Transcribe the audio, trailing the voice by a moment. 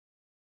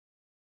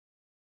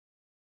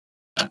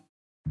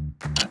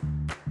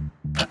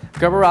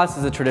Garba Raas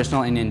is a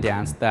traditional Indian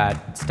dance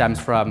that stems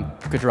from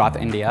Gujarat,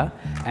 India.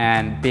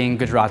 And being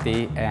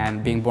Gujarati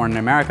and being born in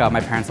America,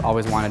 my parents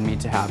always wanted me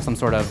to have some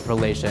sort of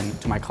relation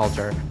to my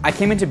culture. I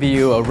came into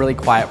BU a really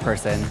quiet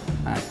person.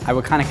 I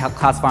would kind of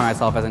classify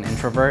myself as an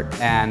introvert,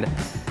 and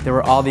there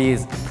were all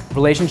these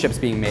relationships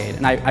being made,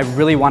 and I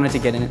really wanted to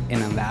get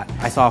in on that.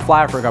 I saw a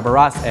flyer for Garba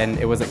Raas, and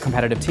it was a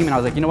competitive team, and I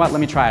was like, you know what,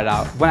 let me try it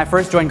out. When I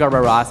first joined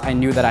Garba Raas, I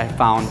knew that I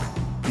found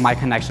my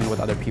connection with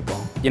other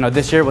people. You know,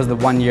 this year was the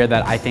one year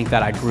that I think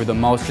that I grew the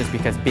most, just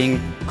because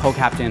being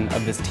co-captain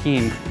of this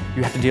team,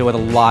 you have to deal with a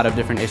lot of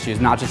different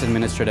issues, not just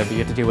administrative, but you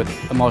have to deal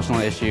with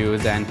emotional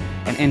issues and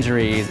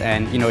injuries,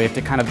 and you know, you have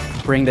to kind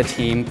of bring the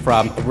team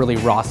from a really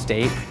raw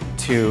state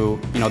to,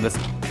 you know, this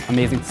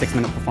amazing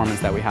 6-minute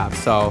performance that we have.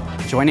 So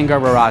joining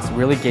Garba Raas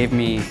really gave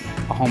me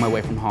a home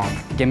away from home.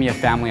 It gave me a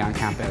family on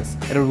campus.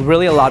 It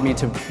really allowed me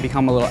to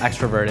become a little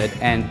extroverted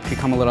and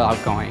become a little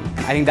outgoing. And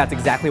I think that's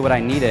exactly what I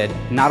needed,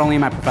 not only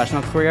in my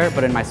professional career,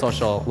 but in my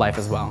social life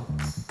as well.